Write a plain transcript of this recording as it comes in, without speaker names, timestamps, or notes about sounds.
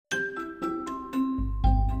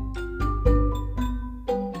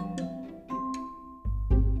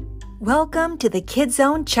Welcome to the Kid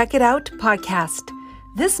Zone Check It Out podcast.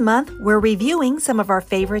 This month, we're reviewing some of our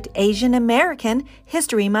favorite Asian American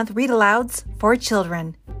History Month read-alouds for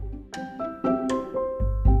children.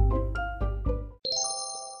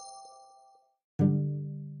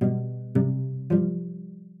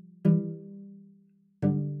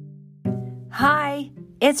 Hi,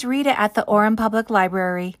 it's Rita at the Orem Public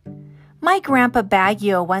Library. My grandpa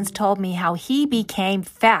Baguio once told me how he became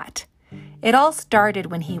fat. It all started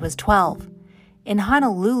when he was 12. In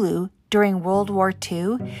Honolulu, during World War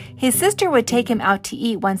II, his sister would take him out to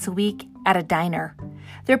eat once a week at a diner.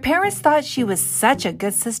 Their parents thought she was such a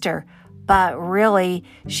good sister, but really,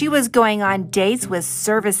 she was going on dates with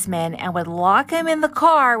servicemen and would lock him in the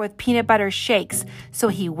car with peanut butter shakes so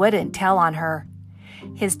he wouldn't tell on her.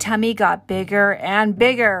 His tummy got bigger and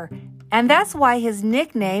bigger, and that's why his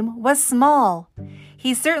nickname was Small.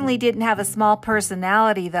 He certainly didn't have a small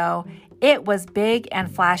personality, though. It was big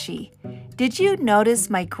and flashy. Did you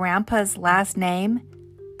notice my grandpa's last name?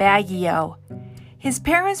 Baguio. His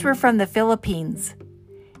parents were from the Philippines.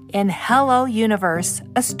 In Hello Universe,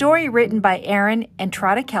 a story written by Aaron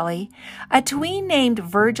Entrada Kelly, a tween named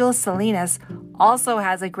Virgil Salinas also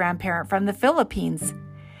has a grandparent from the Philippines.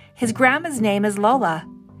 His grandma's name is Lola.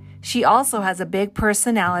 She also has a big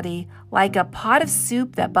personality, like a pot of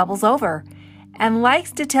soup that bubbles over, and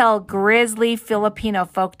likes to tell grisly Filipino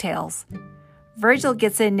folktales. Virgil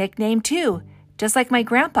gets a nickname too, just like my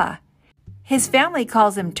grandpa. His family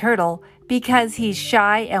calls him Turtle because he's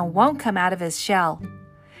shy and won't come out of his shell.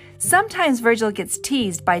 Sometimes Virgil gets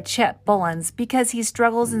teased by Chet Bullens because he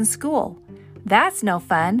struggles in school. That's no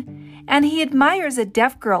fun. And he admires a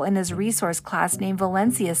deaf girl in his resource class named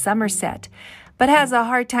Valencia Somerset, but has a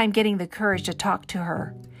hard time getting the courage to talk to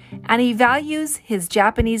her. And he values his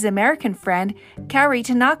Japanese-American friend, Kaori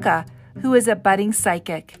Tanaka, who is a budding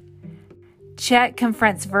psychic. Chet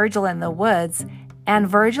confronts Virgil in the woods, and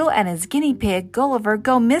Virgil and his guinea pig, Gulliver,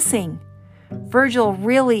 go missing. Virgil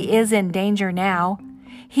really is in danger now.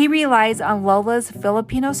 He relies on Lola's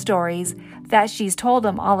Filipino stories that she's told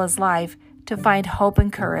him all his life to find hope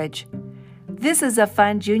and courage. This is a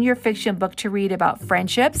fun junior fiction book to read about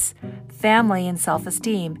friendships, family, and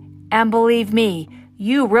self-esteem. And believe me,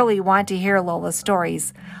 you really want to hear Lola's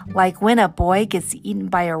stories, like when a boy gets eaten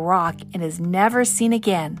by a rock and is never seen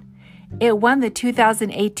again. It won the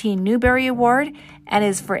 2018 Newbery Award and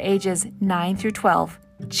is for ages 9 through 12.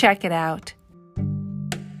 Check it out.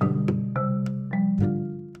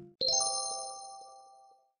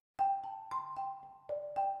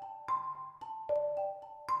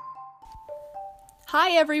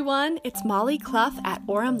 Hi everyone, it's Molly Clough at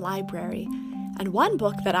Orem Library. And one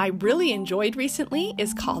book that I really enjoyed recently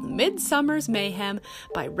is called Midsummer's Mayhem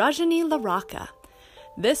by Rajani LaRocca.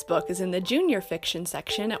 This book is in the junior fiction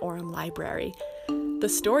section at Orem Library. The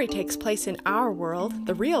story takes place in our world,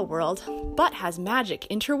 the real world, but has magic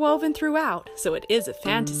interwoven throughout, so it is a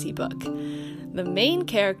fantasy book. The main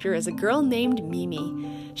character is a girl named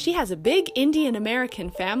Mimi. She has a big Indian American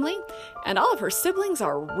family, and all of her siblings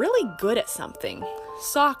are really good at something.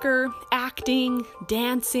 Soccer, acting,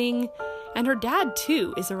 dancing, and her dad,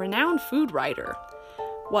 too, is a renowned food writer.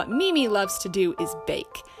 What Mimi loves to do is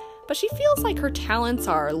bake, but she feels like her talents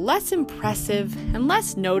are less impressive and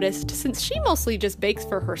less noticed since she mostly just bakes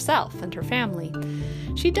for herself and her family.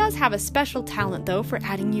 She does have a special talent, though, for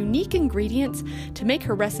adding unique ingredients to make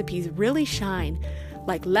her recipes really shine,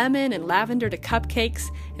 like lemon and lavender to cupcakes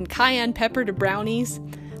and cayenne pepper to brownies.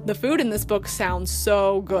 The food in this book sounds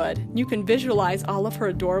so good. You can visualize all of her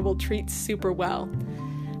adorable treats super well.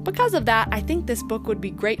 Because of that, I think this book would be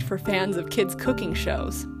great for fans of kids' cooking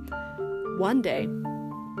shows. One day,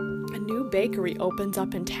 a new bakery opens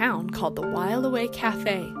up in town called the While Away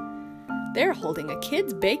Cafe. They're holding a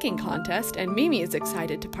kids' baking contest, and Mimi is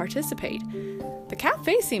excited to participate. The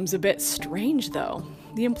cafe seems a bit strange, though.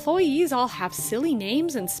 The employees all have silly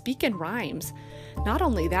names and speak in rhymes. Not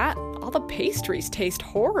only that, all the pastries taste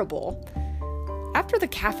horrible. After the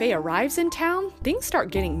cafe arrives in town, things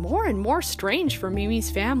start getting more and more strange for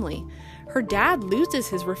Mimi's family. Her dad loses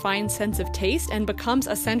his refined sense of taste and becomes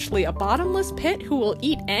essentially a bottomless pit who will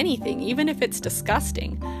eat anything, even if it's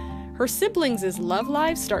disgusting. Her siblings' love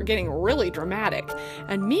lives start getting really dramatic,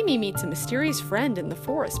 and Mimi meets a mysterious friend in the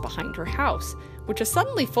forest behind her house, which is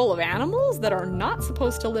suddenly full of animals that are not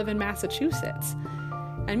supposed to live in Massachusetts.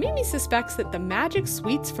 And Mimi suspects that the magic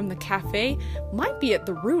sweets from the cafe might be at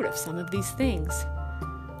the root of some of these things.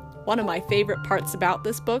 One of my favorite parts about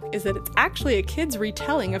this book is that it's actually a kid's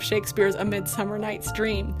retelling of Shakespeare's A Midsummer Night's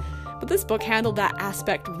Dream. But this book handled that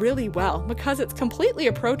aspect really well because it's completely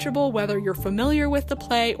approachable whether you're familiar with the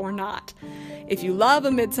play or not. If you love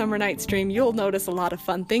A Midsummer Night's Dream, you'll notice a lot of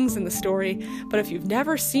fun things in the story, but if you've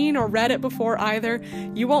never seen or read it before either,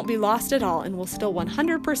 you won't be lost at all and will still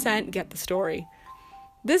 100% get the story.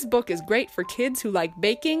 This book is great for kids who like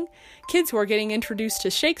baking, kids who are getting introduced to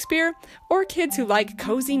Shakespeare, or kids who like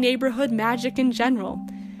cozy neighborhood magic in general.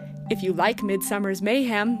 If you like Midsummer's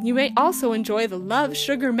Mayhem, you may also enjoy the Love,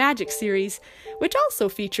 Sugar, Magic series, which also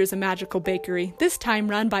features a magical bakery, this time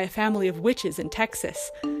run by a family of witches in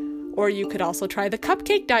Texas. Or you could also try the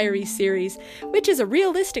Cupcake Diaries series, which is a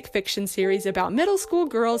realistic fiction series about middle school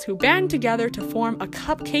girls who band together to form a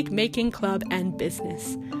cupcake making club and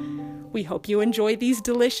business. We hope you enjoy these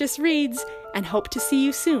delicious reads and hope to see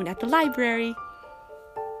you soon at the library.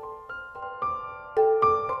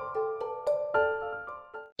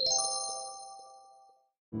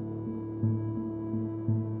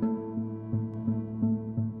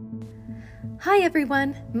 Hi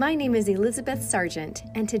everyone, my name is Elizabeth Sargent,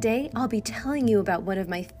 and today I'll be telling you about one of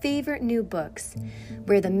my favorite new books,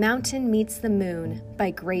 Where the Mountain Meets the Moon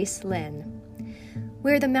by Grace Lin.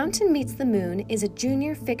 Where the Mountain Meets the Moon is a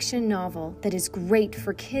junior fiction novel that is great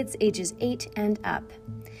for kids ages 8 and up.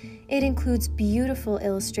 It includes beautiful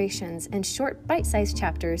illustrations and short bite-sized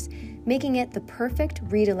chapters, making it the perfect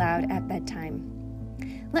read aloud at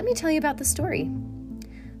bedtime. Let me tell you about the story.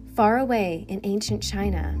 Far away in ancient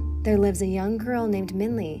China, there lives a young girl named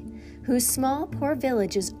Minli, whose small, poor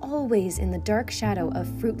village is always in the dark shadow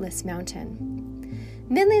of Fruitless Mountain.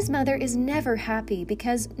 Minli's mother is never happy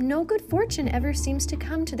because no good fortune ever seems to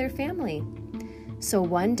come to their family. So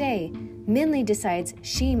one day, Minli decides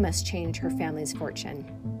she must change her family's fortune.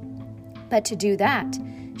 But to do that,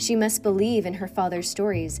 she must believe in her father's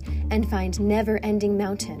stories and find Never-Ending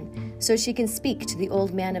Mountain so she can speak to the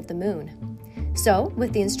Old Man of the Moon. So,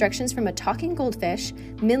 with the instructions from a talking goldfish,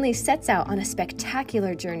 Minli sets out on a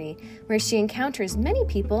spectacular journey where she encounters many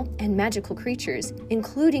people and magical creatures,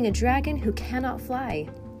 including a dragon who cannot fly.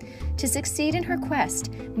 To succeed in her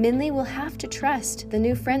quest, Minli will have to trust the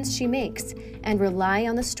new friends she makes and rely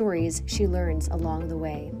on the stories she learns along the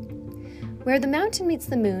way. Where the Mountain Meets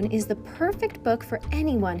the Moon is the perfect book for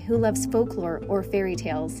anyone who loves folklore or fairy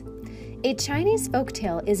tales. A Chinese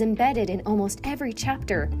folktale is embedded in almost every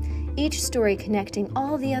chapter, each story connecting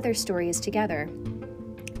all the other stories together.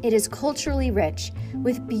 It is culturally rich,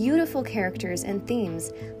 with beautiful characters and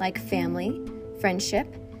themes like family,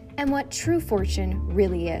 friendship, and what true fortune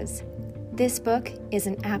really is. This book is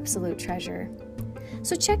an absolute treasure.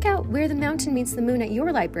 So check out Where the Mountain Meets the Moon at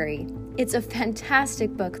your library. It's a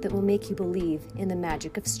fantastic book that will make you believe in the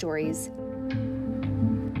magic of stories.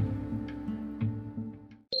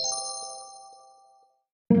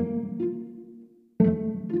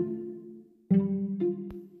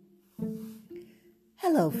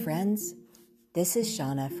 Hello friends, this is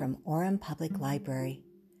Shauna from Orem Public Library.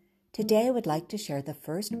 Today I would like to share the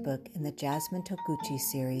first book in the Jasmine Toguchi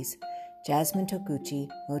series, Jasmine Toguchi,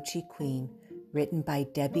 Mochi Queen, written by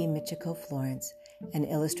Debbie Michiko Florence and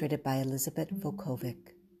illustrated by Elizabeth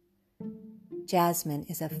Volkovic. Jasmine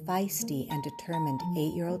is a feisty and determined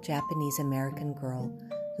 8-year-old Japanese-American girl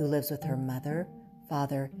who lives with her mother,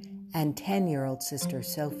 father, and 10-year-old sister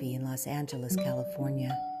Sophie in Los Angeles,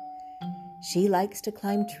 California. She likes to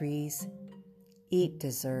climb trees, eat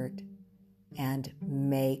dessert, and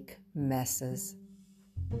make messes.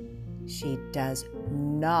 She does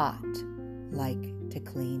not like to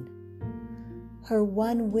clean. Her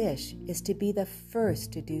one wish is to be the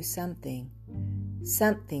first to do something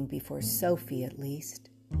before Sophie at least.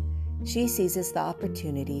 She seizes the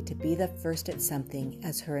opportunity to be the first at something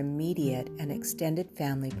as her immediate and extended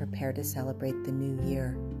family prepare to celebrate the new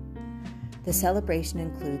year. The celebration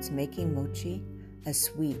includes making mochi, a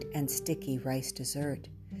sweet and sticky rice dessert.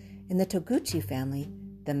 In the Toguchi family,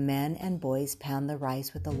 the men and boys pound the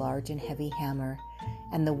rice with a large and heavy hammer,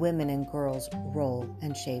 and the women and girls roll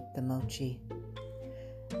and shape the mochi.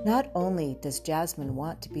 Not only does Jasmine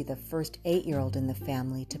want to be the first 8-year-old in the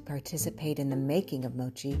family to participate in the making of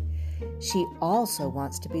mochi, she also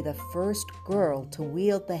wants to be the first girl to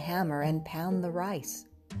wield the hammer and pound the rice.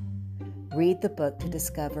 Read the book to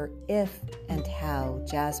discover if and how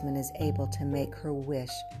Jasmine is able to make her wish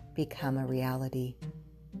become a reality.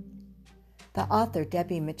 The author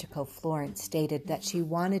Debbie Michiko Florence stated that she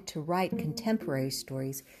wanted to write contemporary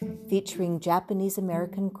stories featuring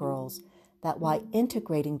Japanese-American girls that, while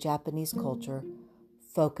integrating Japanese culture,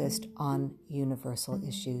 focused on universal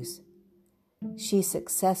issues. She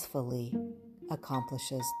successfully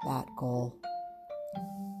accomplishes that goal.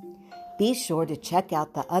 Be sure to check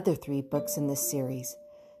out the other 3 books in this series,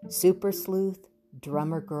 Super Sleuth,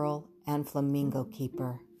 Drummer Girl, and Flamingo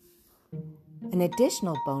Keeper. An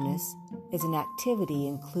additional bonus is an activity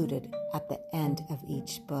included at the end of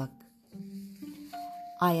each book.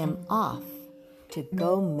 I am off to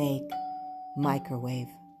go make microwave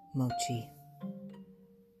mochi.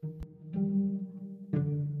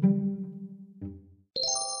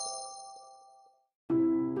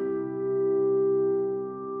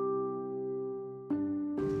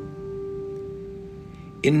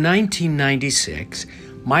 In 1996,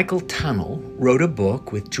 Michael Tunnell wrote a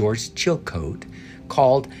book with George Chilcote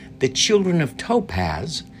called The Children of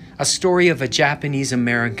Topaz, a story of a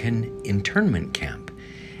Japanese-American internment camp,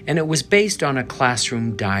 and it was based on a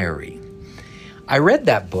classroom diary. I read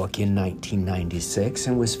that book in 1996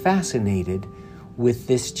 and was fascinated with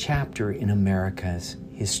this chapter in America's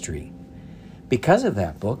history. Because of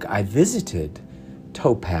that book, I visited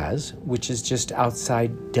Topaz, which is just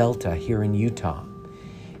outside Delta here in Utah,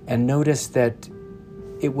 and noticed that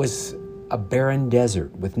it was a barren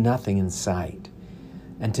desert with nothing in sight.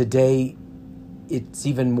 And today, it's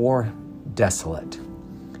even more desolate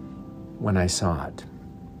when I saw it.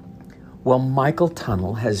 Well, Michael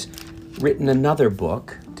Tunnell has written another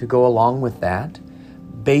book to go along with that,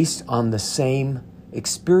 based on the same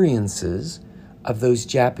experiences of those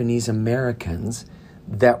Japanese Americans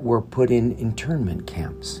that were put in internment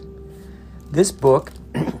camps. This book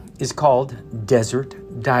is called Desert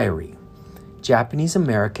Diary: Japanese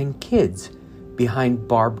American Kids Behind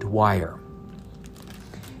Barbed Wire.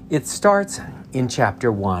 It starts in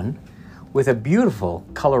chapter 1 with a beautiful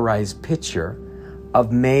colorized picture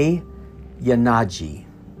of Mei Yanagi,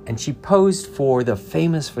 and she posed for the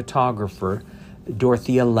famous photographer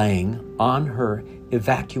Dorothea Lange on her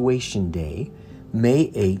evacuation day,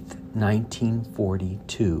 May 8th,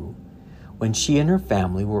 1942, when she and her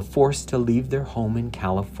family were forced to leave their home in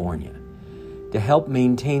California. To help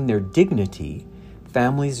maintain their dignity,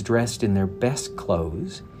 families dressed in their best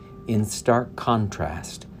clothes, in stark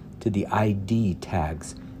contrast to the ID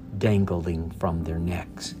tags dangling from their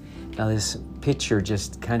necks. Now, this picture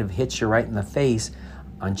just kind of hits you right in the face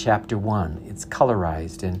on chapter 1. It's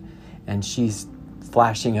colorized, and she's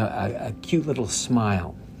flashing a cute little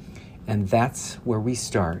smile. And that's where we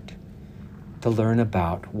start to learn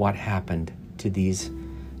about what happened to these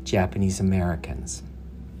Japanese Americans.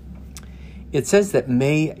 It says that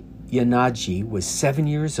Mei Yanagi was 7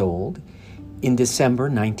 years old in December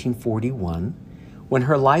 1941 when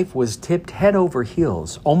her life was tipped head over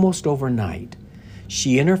heels almost overnight.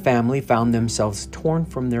 She and her family found themselves torn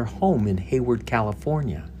from their home in Hayward,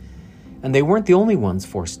 California. And they weren't the only ones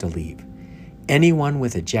forced to leave. Anyone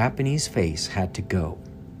with a Japanese face had to go.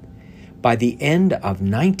 By the end of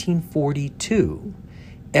 1942,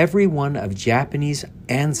 everyone of Japanese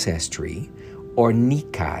ancestry, or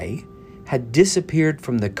Nikkei, had disappeared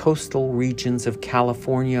from the coastal regions of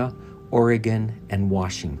California, Oregon, and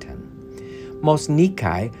Washington. Most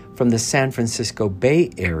Nikkei from the San Francisco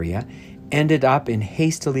Bay Area ended up in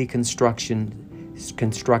hastily constructed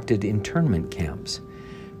internment camps,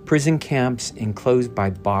 prison camps enclosed by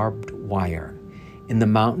barbed wire in the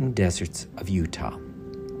mountain deserts of Utah.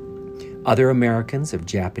 Other Americans of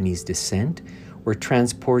Japanese descent were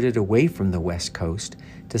transported away from the West Coast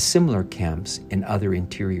to similar camps in other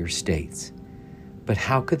interior states. But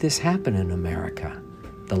how could this happen in America,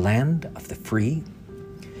 the land of the free?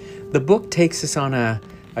 The book takes us on a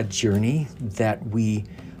journey that we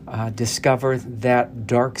discover that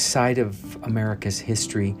dark side of America's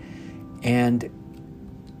history. And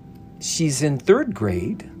she's in 3rd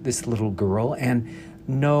grade, this little girl, and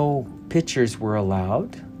no pictures were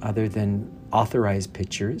allowed other than authorized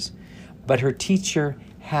pictures. But her teacher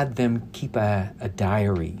had them keep a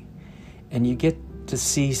diary. And you get to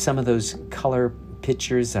see some of those color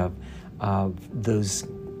pictures of those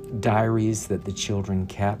diaries that the children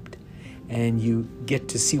kept. And you get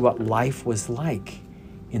to see what life was like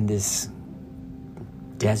in this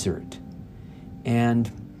desert. And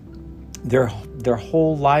their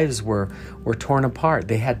whole lives were torn apart.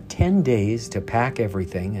 They had 10 days to pack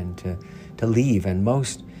everything and to leave. And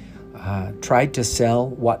most tried to sell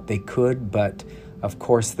what they could, but of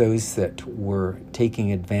course those that were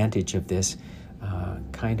taking advantage of this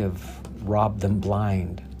kind of robbed them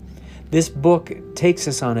blind. This book takes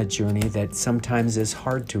us on a journey that sometimes is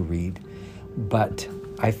hard to read, but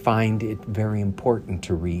I find it very important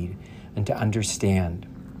to read and to understand.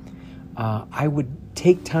 I would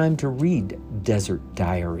take time to read Desert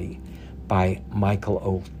Diary by Michael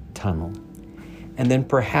O. Tunnell, and then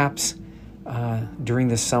perhaps during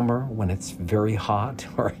the summer when it's very hot,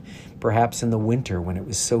 or perhaps in the winter when it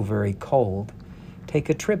was so very cold, take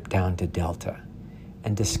a trip down to Delta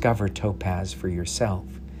and discover Topaz for yourself.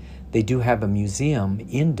 they do have a museum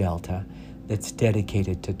in Delta that's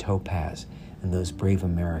dedicated to Topaz and those brave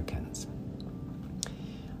Americans.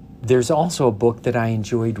 There's also a book that I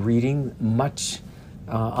enjoyed reading much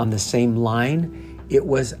on the same line. It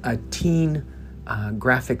was a teen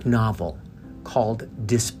graphic novel called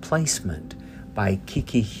Displacement by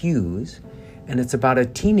Kiki Hughes, and it's about a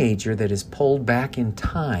teenager that is pulled back in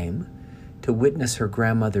time to witness her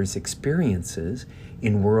grandmother's experiences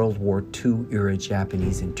in World War II era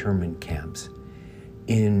Japanese internment camps.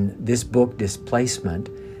 In this book, Displacement,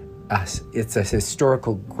 it's a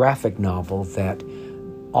historical graphic novel that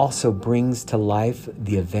also brings to life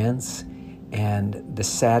the events and the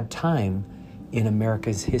sad time in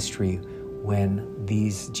America's history when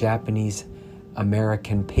these Japanese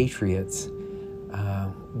American patriots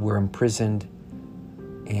were imprisoned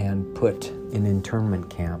and put in internment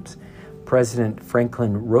camps. President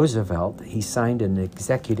Franklin Roosevelt, he signed an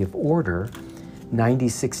executive order,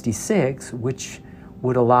 9066, which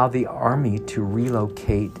would allow the Army to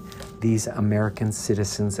relocate these American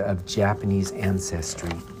citizens of Japanese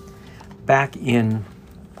ancestry. Back in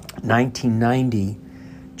 1990,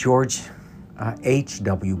 George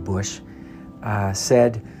H.W. Bush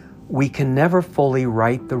said, "We can never fully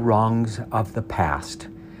right the wrongs of the past,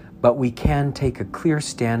 but we can take a clear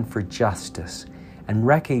stand for justice and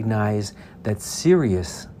recognize that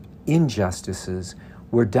serious injustices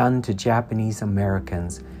were done to Japanese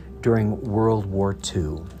Americans during World War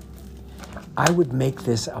II." I would make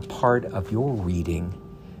this a part of your reading.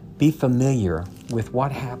 Be familiar with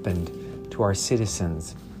what happened to our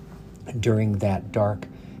citizens during that dark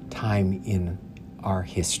time in our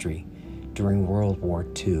history, during World War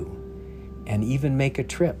II, and even make a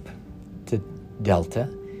trip to Delta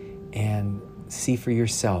and see for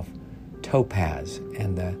yourself Topaz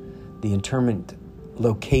and the internment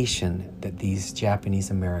location that these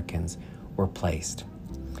Japanese Americans were placed.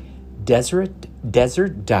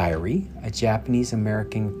 Desert Diary, a Japanese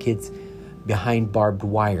American Kids Behind Barbed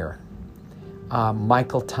Wire.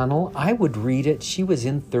 Michael Tunnell, I would read it. She was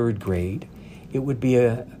in 3rd grade. It would be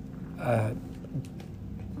a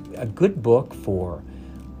good book for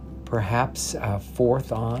perhaps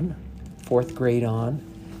 4th grade on.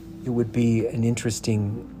 It would be an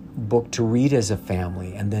interesting book to read as a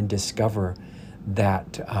family and then discover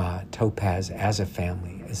that Topaz as a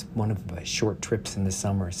family is one of the short trips in the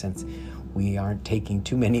summer, since we aren't taking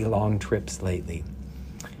too many long trips lately.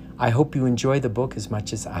 I hope you enjoy the book as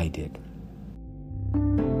much as I did.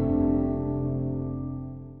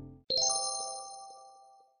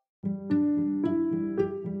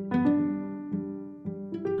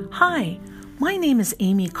 Hi, my name is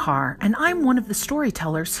Amy Carr, and I'm one of the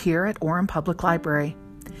storytellers here at Orem Public Library.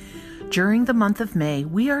 During the month of May,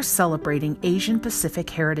 we are celebrating Asian Pacific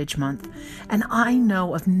Heritage Month, and I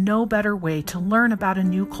know of no better way to learn about a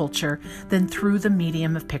new culture than through the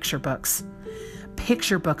medium of picture books.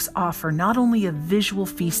 Picture books offer not only a visual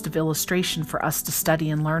feast of illustration for us to study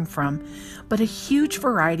and learn from, but a huge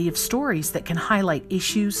variety of stories that can highlight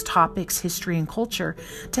issues, topics, history, and culture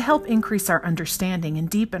to help increase our understanding and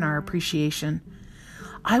deepen our appreciation.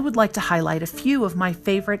 I would like to highlight a few of my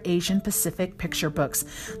favorite Asian Pacific picture books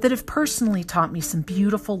that have personally taught me some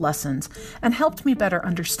beautiful lessons and helped me better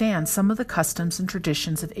understand some of the customs and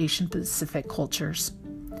traditions of Asian Pacific cultures.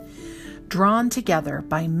 Drawn Together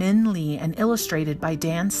by Min Lee and illustrated by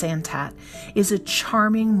Dan Santat is a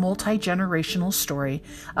charming multi-generational story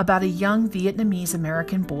about a young Vietnamese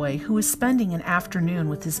American boy who is spending an afternoon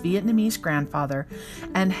with his Vietnamese grandfather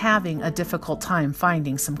and having a difficult time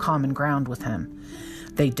finding some common ground with him.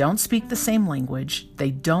 They don't speak the same language,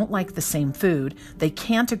 they don't like the same food, they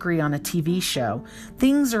can't agree on a TV show.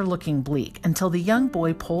 Things are looking bleak until the young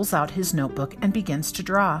boy pulls out his notebook and begins to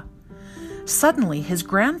draw. Suddenly, his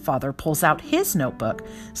grandfather pulls out his notebook,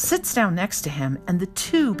 sits down next to him, and the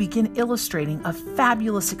two begin illustrating a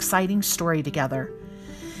fabulous, exciting story together.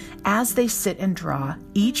 As they sit and draw,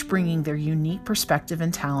 each bringing their unique perspective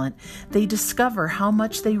and talent, they discover how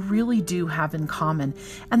much they really do have in common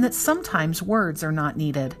and that sometimes words are not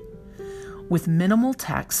needed. With minimal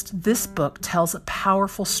text, this book tells a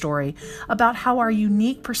powerful story about how our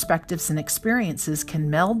unique perspectives and experiences can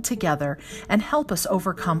meld together and help us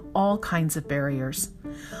overcome all kinds of barriers.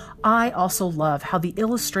 I also love how the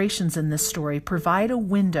illustrations in this story provide a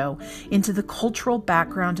window into the cultural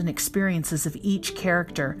background and experiences of each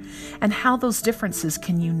character, and how those differences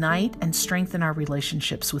can unite and strengthen our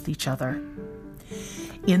relationships with each other.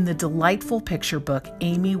 In the delightful picture book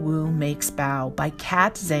Amy Wu Makes Bao by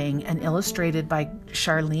Kat Zhang and illustrated by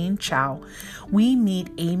Charlene Chow, we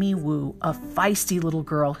meet Amy Wu, a feisty little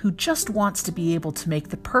girl who just wants to be able to make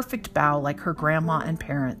the perfect bao like her grandma and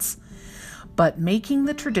parents. But making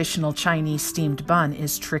the traditional Chinese steamed bun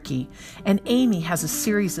is tricky, and Amy has a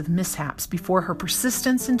series of mishaps before her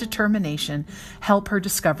persistence and determination help her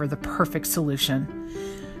discover the perfect solution.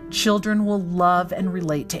 Children will love and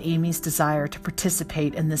relate to Amy's desire to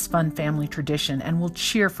participate in this fun family tradition and will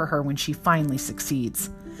cheer for her when she finally succeeds.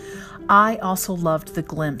 I also loved the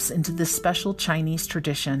glimpse into this special Chinese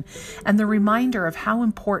tradition and the reminder of how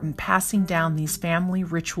important passing down these family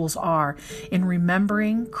rituals are in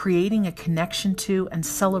remembering, creating a connection to, and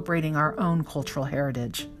celebrating our own cultural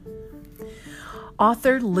heritage.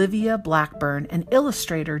 Author Livia Blackburn and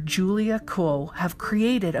illustrator Julia Kuo have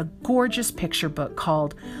created a gorgeous picture book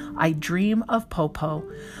called I Dream of Popo,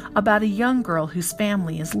 about a young girl whose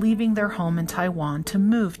family is leaving their home in Taiwan to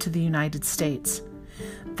move to the United States.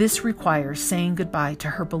 This requires saying goodbye to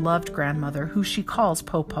her beloved grandmother, who she calls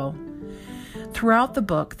Popo. Throughout the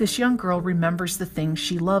book, this young girl remembers the things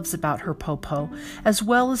she loves about her Popo, as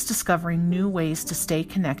well as discovering new ways to stay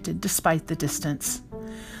connected despite the distance.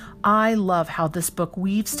 I love how this book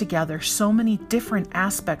weaves together so many different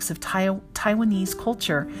aspects of Taiwanese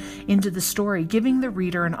culture into the story, giving the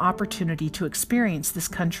reader an opportunity to experience this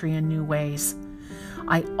country in new ways.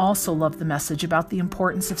 I also love the message about the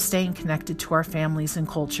importance of staying connected to our families and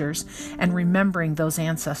cultures and remembering those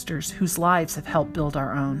ancestors whose lives have helped build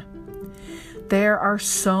our own. There are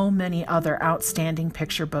so many other outstanding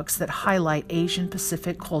picture books that highlight Asian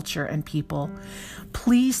Pacific culture and people.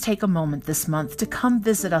 Please take a moment this month to come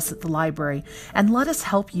visit us at the library and let us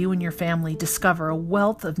help you and your family discover a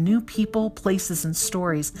wealth of new people, places, and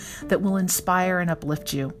stories that will inspire and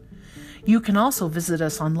uplift you. You can also visit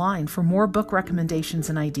us online for more book recommendations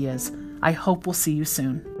and ideas. I hope we'll see you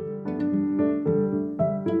soon.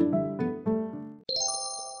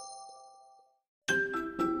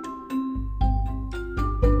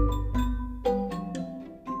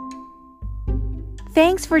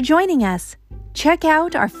 Thanks for joining us. Check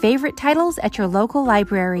out our favorite titles at your local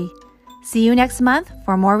library. See you next month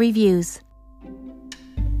for more reviews.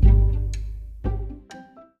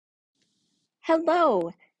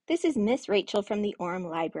 Hello, this is Miss Rachel from the Orem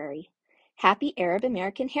Library. Happy Arab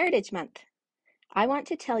American Heritage Month. I want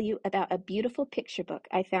to tell you about a beautiful picture book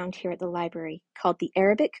I found here at the library called The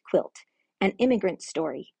Arabic Quilt, an Immigrant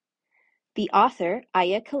Story. The author,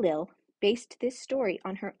 Aya Khalil, based this story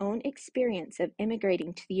on her own experience of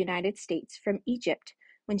immigrating to the United States from Egypt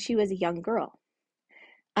when she was a young girl.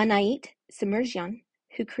 Anait Semerjian,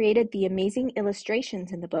 who created the amazing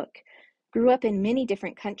illustrations in the book, grew up in many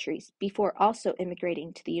different countries before also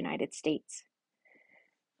immigrating to the United States.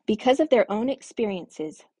 Because of their own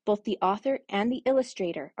experiences, both the author and the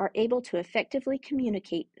illustrator are able to effectively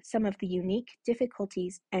communicate some of the unique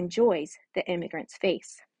difficulties and joys that immigrants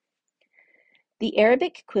face. The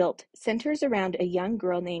Arabic Quilt centers around a young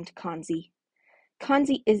girl named Kanzi.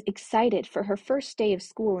 Kanzi is excited for her first day of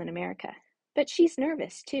school in America, but she's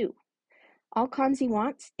nervous too. All Kanzi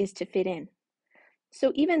wants is to fit in.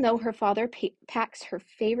 So even though her father packs her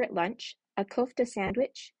favorite lunch, a kofta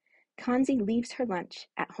sandwich, Kanzi leaves her lunch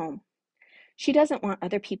at home. She doesn't want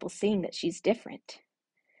other people seeing that she's different.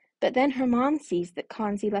 But then her mom sees that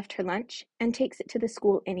Kanzi left her lunch and takes it to the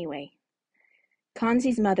school anyway.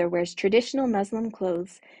 Kanzi's mother wears traditional Muslim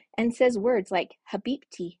clothes and says words like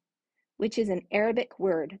habibti, which is an Arabic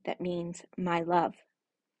word that means my love.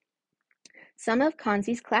 Some of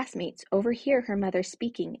Kanzi's classmates overhear her mother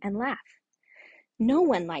speaking and laugh. No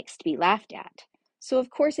one likes to be laughed at, so of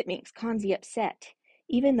course it makes Kanzi upset,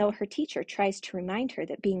 even though her teacher tries to remind her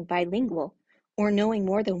that being bilingual, or knowing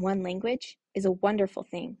more than one language, is a wonderful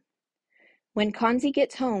thing. When Kanzi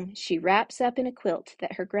gets home, she wraps up in a quilt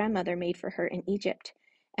that her grandmother made for her in Egypt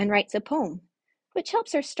and writes a poem, which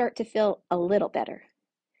helps her start to feel a little better.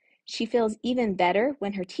 She feels even better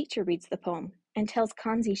when her teacher reads the poem and tells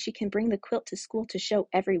Kanzi she can bring the quilt to school to show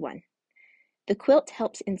everyone. The quilt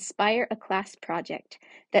helps inspire a class project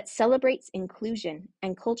that celebrates inclusion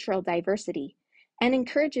and cultural diversity and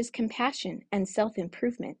encourages compassion and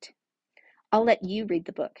self-improvement. I'll let you read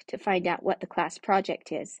the book to find out what the class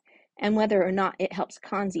project is and whether or not it helps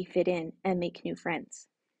Kanzi fit in and make new friends.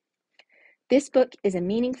 This book is a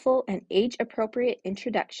meaningful and age-appropriate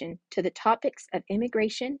introduction to the topics of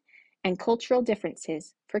immigration and cultural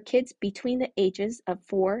differences for kids between the ages of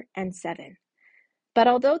 4 and 7. But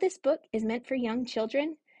although this book is meant for young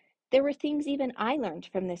children, there were things even I learned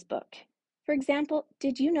from this book. For example,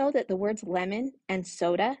 did you know that the words lemon and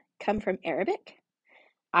soda come from Arabic?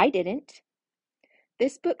 I didn't.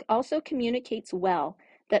 This book also communicates well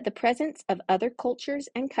that the presence of other cultures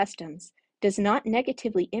and customs does not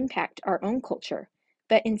negatively impact our own culture,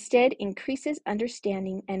 but instead increases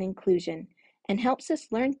understanding and inclusion and helps us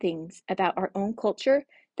learn things about our own culture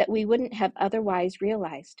that we wouldn't have otherwise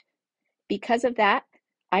realized. Because of that,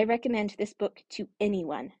 I recommend this book to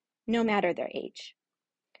anyone, no matter their age.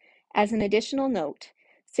 As an additional note,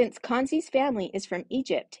 since Kanzi's family is from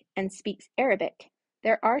Egypt and speaks Arabic,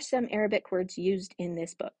 there are some Arabic words used in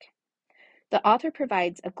this book. The author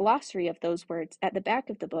provides a glossary of those words at the back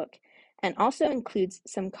of the book and also includes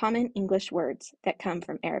some common English words that come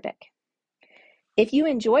from Arabic. If you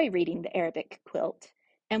enjoy reading the Arabic quilt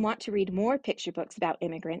and want to read more picture books about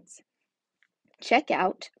immigrants, check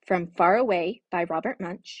out From Far Away by Robert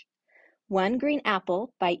Munsch, One Green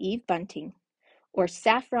Apple by Eve Bunting, or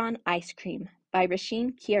Saffron Ice Cream by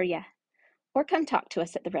Rasheen Kiria, or come talk to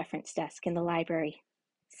us at the reference desk in the library.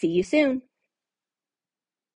 See you soon!